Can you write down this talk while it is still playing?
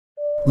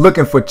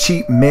Looking for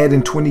cheap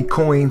Madden 20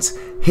 coins?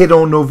 Head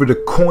on over to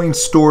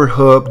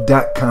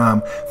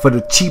coinstorehub.com for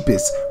the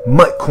cheapest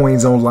MUT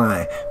coins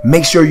online.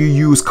 Make sure you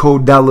use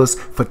code dollars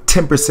for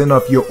 10%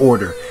 off your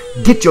order.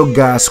 Get your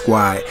guy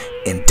squad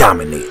and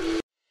dominate.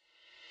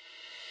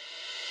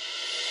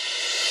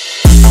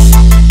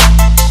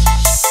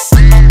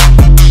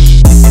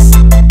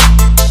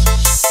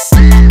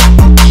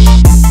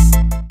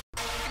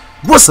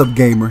 What's up,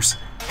 gamers?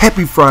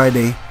 Happy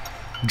Friday.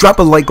 Drop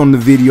a like on the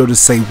video to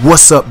say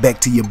what's up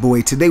back to your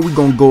boy. Today we're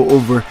gonna go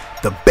over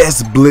the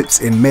best blitz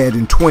in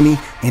Madden 20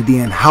 and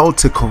then how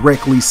to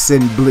correctly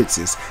send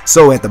blitzes.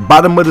 So at the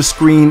bottom of the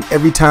screen,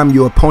 every time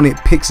your opponent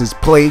picks his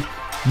play,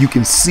 you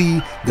can see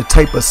the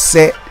type of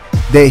set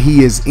that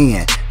he is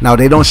in. Now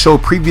they don't show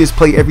previous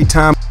play every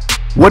time.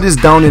 What is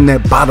down in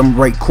that bottom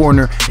right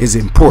corner is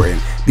important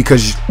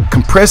because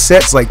compressed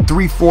sets like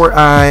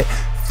 3-4-eye,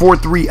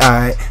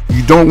 4-3-eye,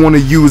 you don't want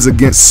to use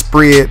against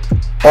spread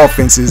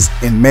offenses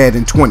in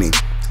Madden 20.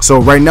 So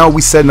right now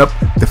we setting up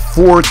the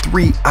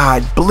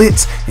 4-3-eye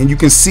blitz, and you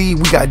can see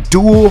we got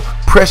dual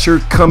pressure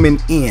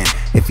coming in.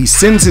 If he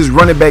sends his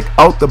running back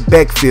out the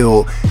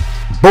backfield,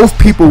 both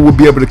people will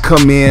be able to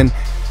come in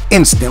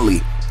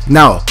instantly.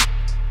 Now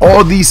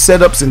all these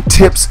setups and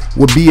tips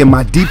will be in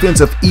my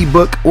defensive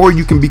ebook, or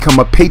you can become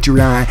a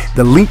Patreon.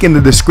 The link in the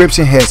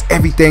description has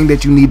everything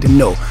that you need to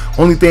know.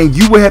 Only thing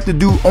you will have to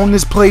do on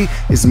this play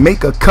is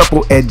make a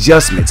couple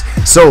adjustments.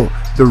 So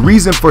the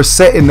reason for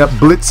setting up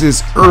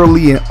blitzes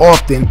early and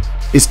often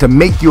is to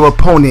make your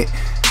opponent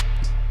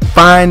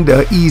find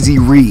an easy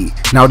read.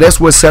 Now that's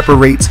what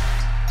separates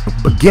a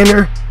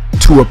beginner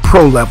to a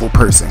pro level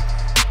person.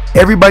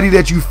 Everybody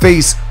that you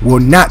face will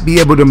not be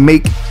able to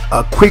make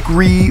a quick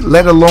read,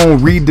 let alone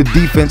read the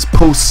defense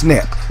post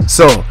snap.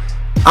 So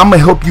I'm gonna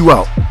help you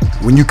out.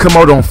 When you come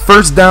out on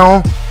first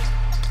down,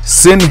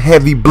 send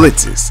heavy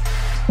blitzes.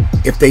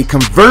 If they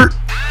convert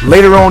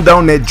later on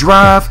down that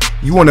drive,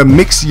 you want to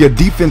mix your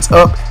defense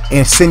up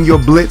and send your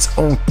blitz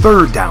on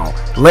third down.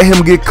 Let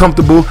him get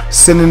comfortable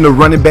sending the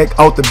running back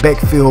out the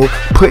backfield,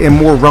 putting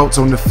more routes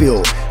on the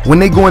field. When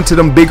they go into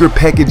them bigger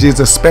packages,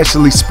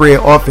 especially spread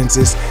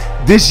offenses,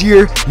 this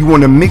year you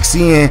want to mix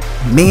in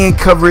man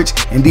coverage,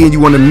 and then you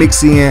want to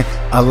mix in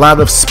a lot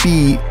of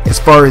speed as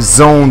far as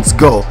zones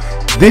go.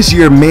 This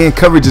year man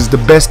coverage is the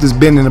best it's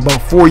been in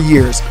about 4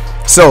 years.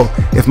 So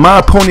if my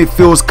opponent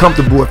feels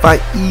comfortable, if I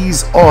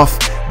ease off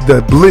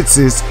the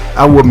blitzes,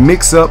 I will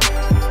mix up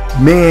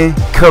man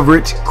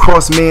coverage,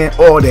 cross man,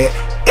 all that,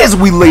 as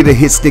we lay the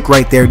hit stick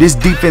right there. This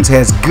defense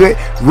has good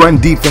run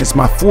defense.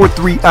 My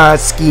 4-3-eye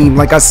scheme,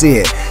 like I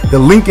said, the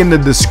link in the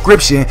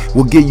description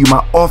will give you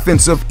my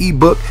offensive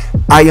ebook.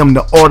 I am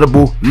the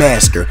audible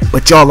master,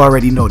 but y'all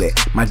already know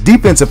that. My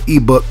defensive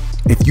ebook,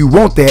 if you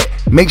want that,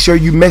 make sure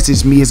you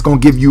message me. It's gonna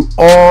give you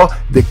all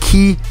the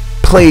key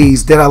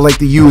plays that I like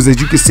to use.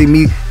 As you can see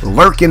me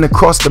lurking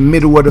across the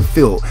middle of the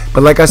field.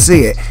 But like I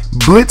said,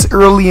 blitz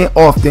early and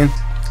often,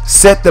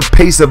 set the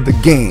pace of the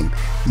game,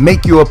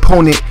 make your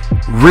opponent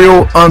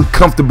real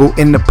uncomfortable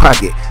in the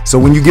pocket. So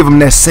when you give him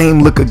that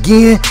same look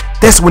again,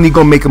 that's when he's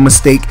gonna make a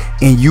mistake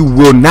and you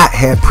will not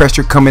have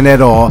pressure coming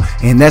at all,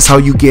 and that's how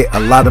you get a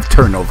lot of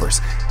turnovers.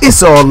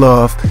 It's all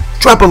love.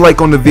 Drop a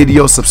like on the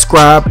video,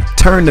 subscribe,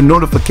 turn the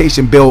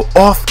notification bell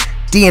off,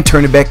 then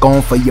turn it back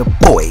on for your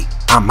boy.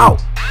 I'm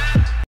out.